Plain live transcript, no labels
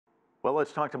Well,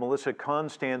 let's talk to Melissa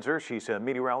Constanzer. She's a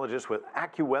meteorologist with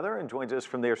AccuWeather and joins us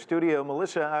from their studio.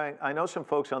 Melissa, I know some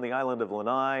folks on the island of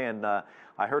Lanai, and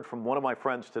I heard from one of my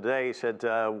friends today. He said,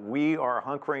 we are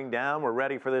hunkering down, we're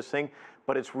ready for this thing,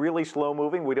 but it's really slow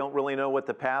moving. We don't really know what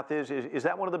the path is. Is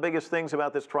that one of the biggest things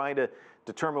about this, trying to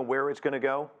determine where it's going to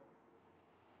go?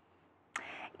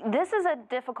 This is a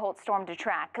difficult storm to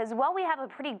track because while we have a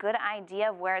pretty good idea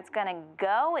of where it's going to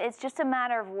go, it's just a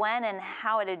matter of when and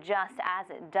how it adjusts as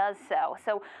it does so.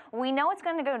 So we know it's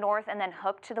going to go north and then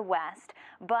hook to the west,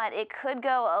 but it could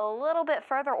go a little bit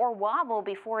further or wobble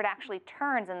before it actually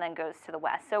turns and then goes to the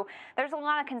west. So there's a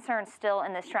lot of concern still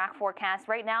in this track forecast.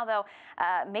 Right now, though,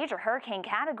 major hurricane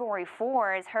category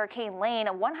 4 is Hurricane Lane,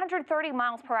 130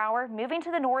 miles per hour, moving to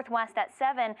the northwest at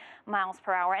 7 miles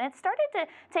per hour. And it started to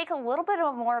take a little bit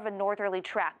more of a northerly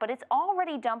track, but it's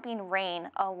already dumping rain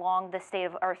along the state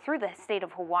of, or through the state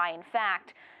of Hawaii. In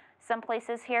fact, some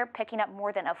places here picking up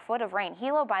more than a foot of rain.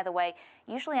 Hilo, by the way,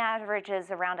 usually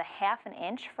averages around a ½ an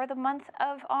inch for the month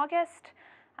of August.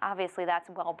 Obviously, that's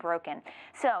well broken.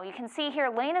 So you can see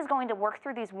here, Lane is going to work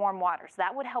through these warm waters.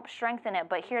 That would help strengthen it,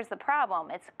 but here's the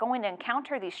problem. It's going to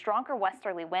encounter these stronger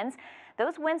westerly winds.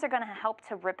 Those winds are going to help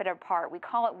to rip it apart. We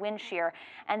call it wind shear,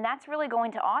 and that's really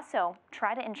going to also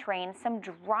try to entrain some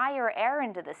drier air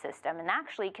into the system. And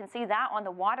actually, you can see that on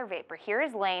the water vapor. Here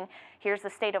is Lane, here's the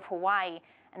state of Hawaii,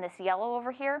 and this yellow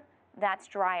over here, that's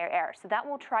drier air. So that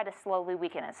will try to slowly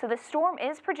weaken it. So the storm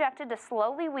is projected to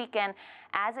slowly weaken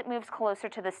as it moves closer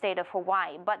to the state of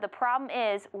Hawaii. But the problem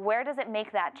is, where does it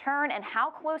make that turn and how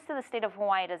close to the state of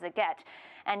Hawaii does it get?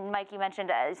 And Mike, you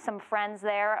mentioned some friends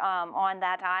there on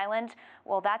that island.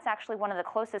 Well, that's actually one of the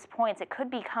closest points. It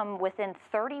could become within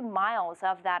 30 miles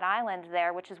of that island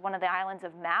there, which is one of the islands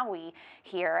of Maui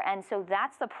here. And so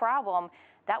that's the problem.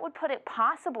 That would put it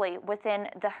possibly within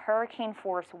the hurricane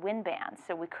force wind band.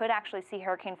 So we could actually see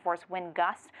hurricane force wind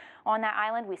gusts on that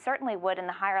island. We certainly would in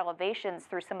the higher elevations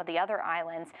through some of the other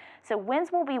islands. So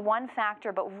winds will be one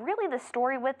factor, but really the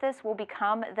story with this will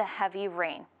become the heavy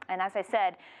rain. And as I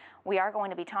said, we are going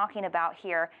to be talking about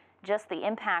here just the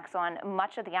impacts on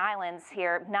much of the islands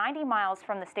here. 90 miles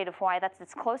from the state of Hawaii, that's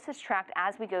its closest track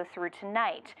as we go through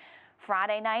tonight.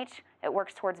 Friday night, it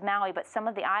works towards Maui, but some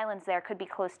of the islands there could be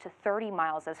close to 30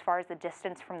 miles as far as the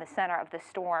distance from the center of the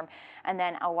storm. And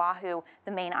then Oahu,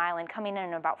 the main island, coming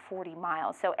in about 40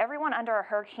 miles. So everyone under a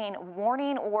hurricane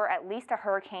warning or at least a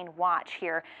hurricane watch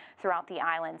here throughout the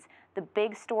islands. The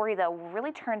big story, though, will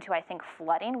really turn to, I think,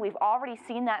 flooding. We've already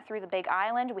seen that through the Big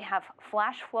Island. We have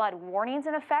flash flood warnings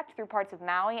in effect through parts of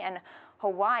Maui and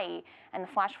Hawaii, and the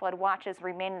flash flood watches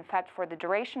remain in effect for the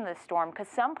duration of the storm because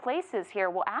some places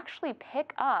here will actually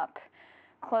pick up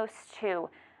close to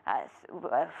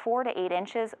 4 to 8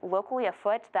 inches, locally a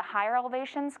foot. The higher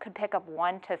elevations could pick up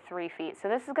 1 to 3 feet. So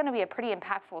this is going to be a pretty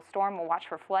impactful storm. We'll watch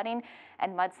for flooding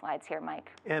and mudslides here, Mike.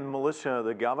 And Melissa,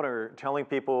 the governor telling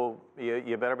people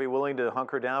you better be willing to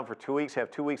hunker down for 2 weeks,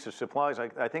 have 2 weeks of supplies.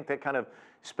 I think that kind of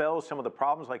spells some of the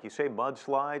problems, like you say,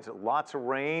 mudslides, lots of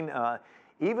rain.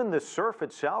 Even the surf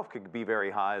itself could be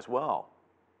very high as well.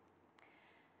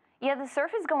 Yeah, the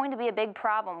surf is going to be a big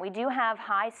problem. We do have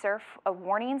high surf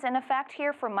warnings in effect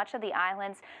here for much of the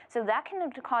islands, so that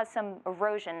can cause some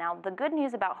erosion. Now, the good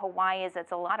news about Hawaii is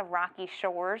it's a lot of rocky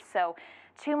shores, so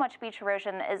too much beach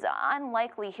erosion is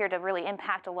unlikely here to really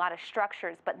impact a lot of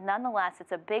structures, but nonetheless,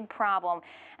 it's a big problem.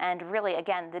 And really,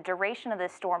 again, the duration of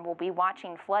this storm will be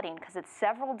watching flooding because it's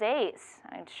several days.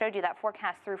 I showed you that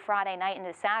forecast through Friday night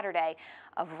into Saturday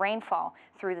of rainfall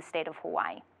through the state of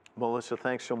Hawaii. Melissa,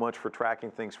 thanks so much for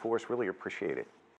tracking things for us. Really appreciate it.